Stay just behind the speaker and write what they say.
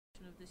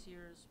this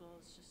year, as well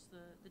as just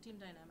the team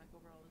dynamic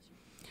overall this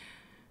year?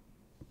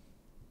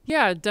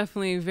 Yeah,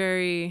 definitely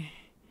very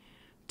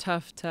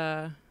tough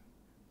to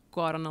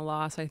go out on a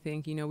loss. I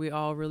think, we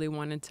all really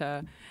wanted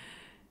to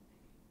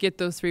get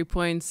those 3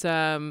 points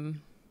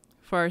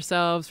for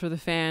ourselves, for the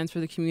fans, for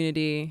the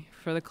community,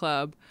 for the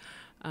club,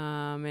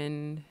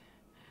 and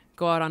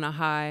go out on a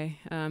high.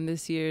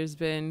 This year's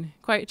been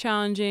quite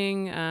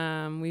challenging.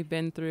 We've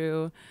been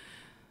through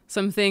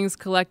some things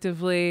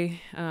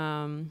collectively,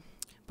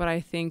 but I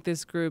think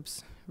this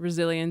group's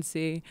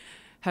resiliency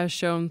has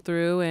shown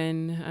through,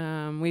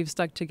 and we've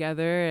stuck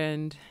together,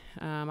 and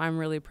I'm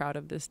really proud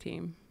of this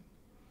team.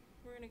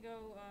 We're going to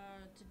go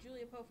to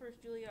Julia Poe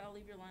first. Julia, I'll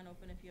leave your line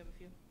open if you have a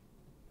few.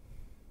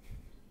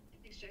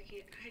 Thanks,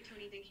 Jackie. Hi,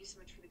 Toni. Thank you so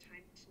much for the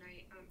time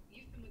tonight.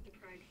 You've been with the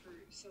Pride for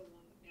so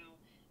long now.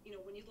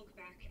 When you look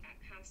back at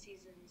past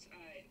seasons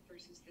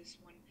versus this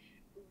one,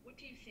 what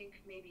do you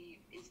think maybe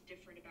is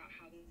different about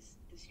how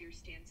this year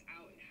stands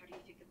out, and how do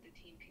you think that the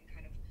team can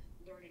kind of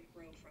learn and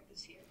grow from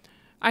this year?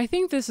 I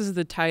think this is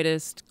the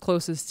tightest,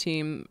 closest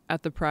team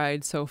at the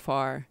Pride so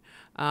far,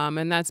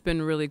 and that's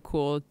been really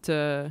cool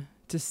to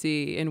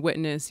see and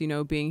witness,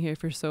 being here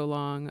for so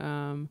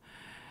long.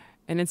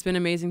 And it's been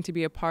amazing to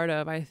be a part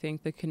of. I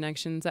think the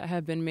connections that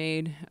have been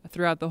made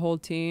throughout the whole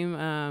team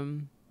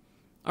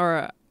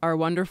are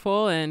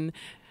wonderful, and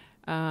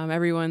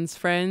everyone's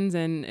friends,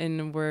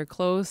 and we're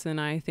close,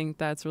 and I think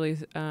that's really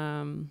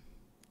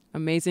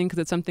amazing, because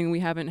it's something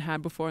we haven't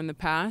had before in the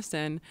past,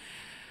 and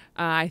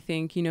I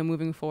think,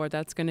 moving forward,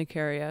 that's going to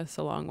carry us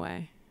a long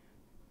way.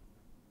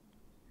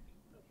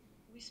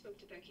 We spoke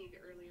to Becky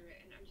earlier,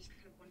 and I'm just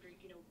kind of wondering,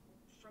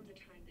 from the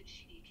time that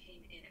she came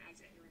in as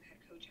an interim head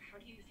coach,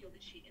 how do you feel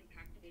that she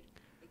impacted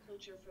the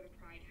culture for the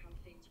Pride, how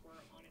things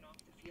were on and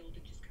off the field,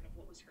 and just kind of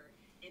what was her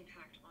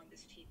impact on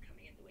this team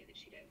coming in the way that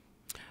she did?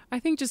 I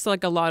think just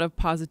like a lot of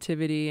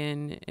positivity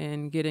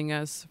and getting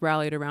us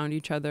rallied around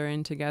each other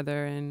and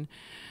together, and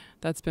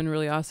that's been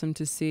really awesome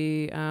to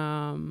see.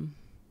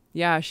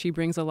 Yeah, she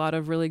brings a lot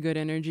of really good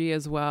energy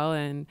as well,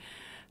 and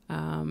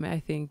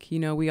I think,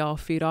 we all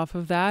feed off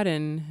of that,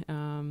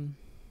 and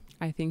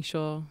I think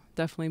she'll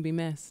definitely be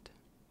missed.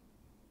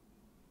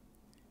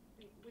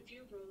 With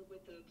your role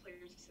with the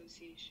Players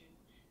Association,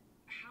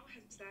 how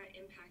has that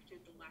impacted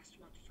the last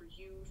month for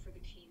you, for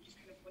the team? Just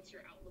kind of what's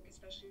your outlook,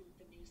 especially with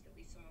the news that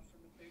we saw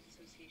from the Players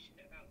Association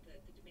about the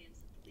demands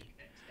that the league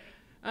met today?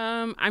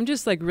 I'm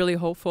just really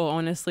hopeful,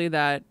 honestly,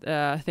 that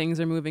things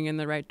are moving in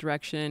the right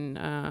direction,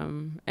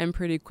 and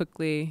pretty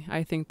quickly.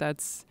 I think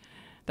that's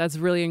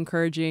really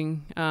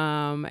encouraging,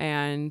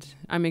 and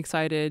I'm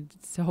excited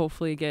to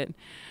hopefully get,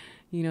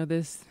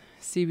 this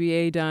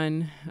CBA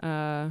done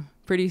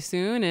pretty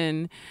soon,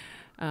 and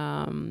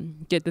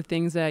get the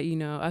things that,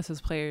 us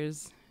as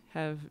players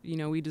have,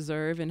 we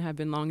deserve and have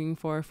been longing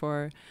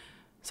for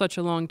such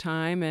a long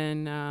time.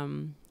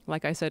 And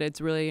like I said,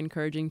 it's really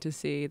encouraging to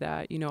see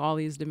that, all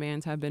these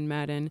demands have been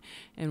met, and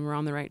we're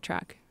on the right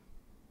track.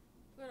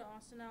 Go to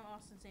Austin now.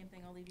 Austin, same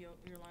thing. I'll leave your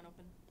line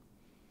open.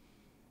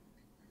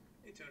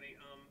 Hey, Toni.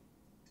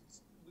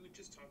 We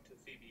just talked to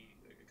Phoebe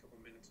a couple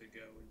minutes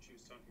ago, and she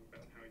was talking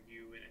about how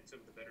you and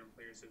some of the veteran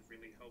players have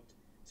really helped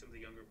some of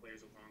the younger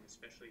players along,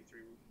 especially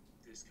through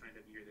this kind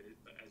of year that,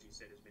 as you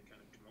said, has been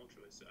kind of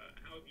tumultuous.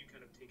 How have you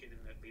kind of taken in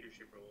that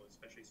leadership role,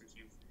 especially since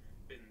you've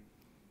been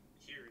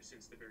here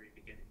since the very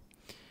beginning?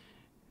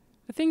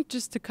 I think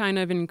just to kind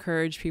of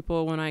encourage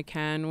people when I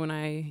can, when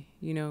I,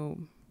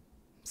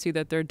 see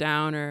that they're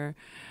down or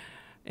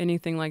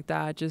anything like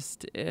that,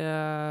 just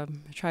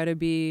try to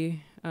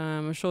be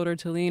a shoulder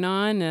to lean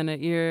on, and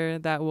an ear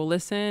that will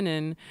listen,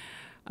 and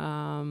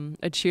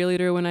a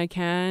cheerleader when I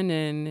can,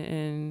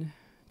 and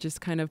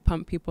just kind of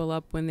pump people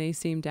up when they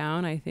seem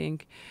down. I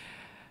think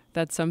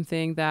that's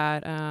something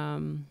that,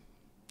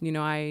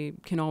 I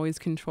can always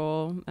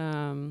control.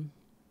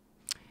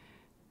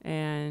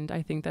 And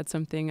I think that's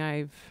something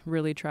I've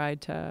really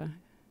tried to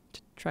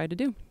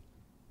do.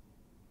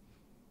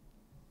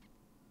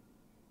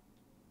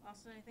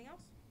 Austin, anything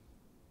else?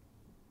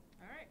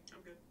 All right.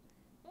 I'm good.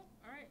 Cool.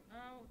 All right.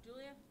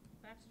 Julia,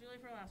 back to Julia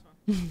for our last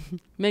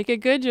one. Make it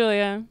good,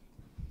 Julia.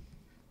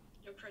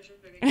 No pressure.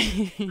 Just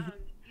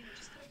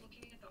kind of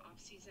looking at the off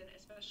season,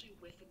 especially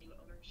with the new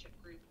ownership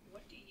group,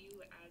 what do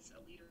you, as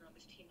a leader on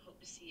this team, hope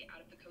to see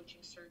out of the coaching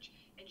search,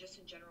 and just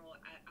in general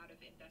out of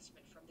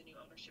investment from the new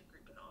ownership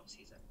group in the off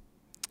season?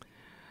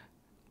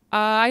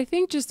 I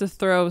think just a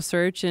thorough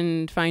search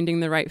and finding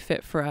the right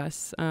fit for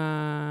us.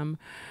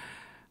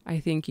 I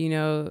think,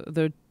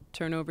 the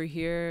turnover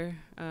here,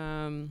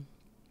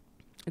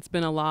 it's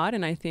been a lot,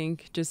 and I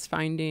think just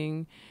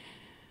finding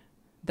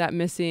that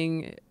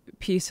missing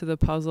piece to the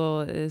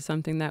puzzle is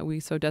something that we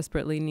so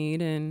desperately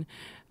need. And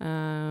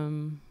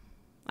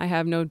I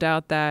have no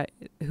doubt that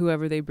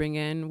whoever they bring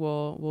in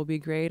will be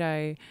great.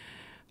 I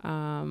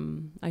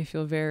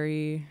feel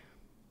very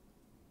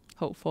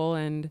hopeful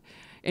and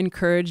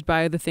encouraged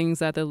by the things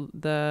that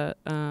the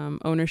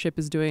ownership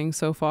is doing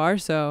so far.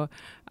 So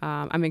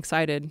I'm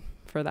excited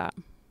for that.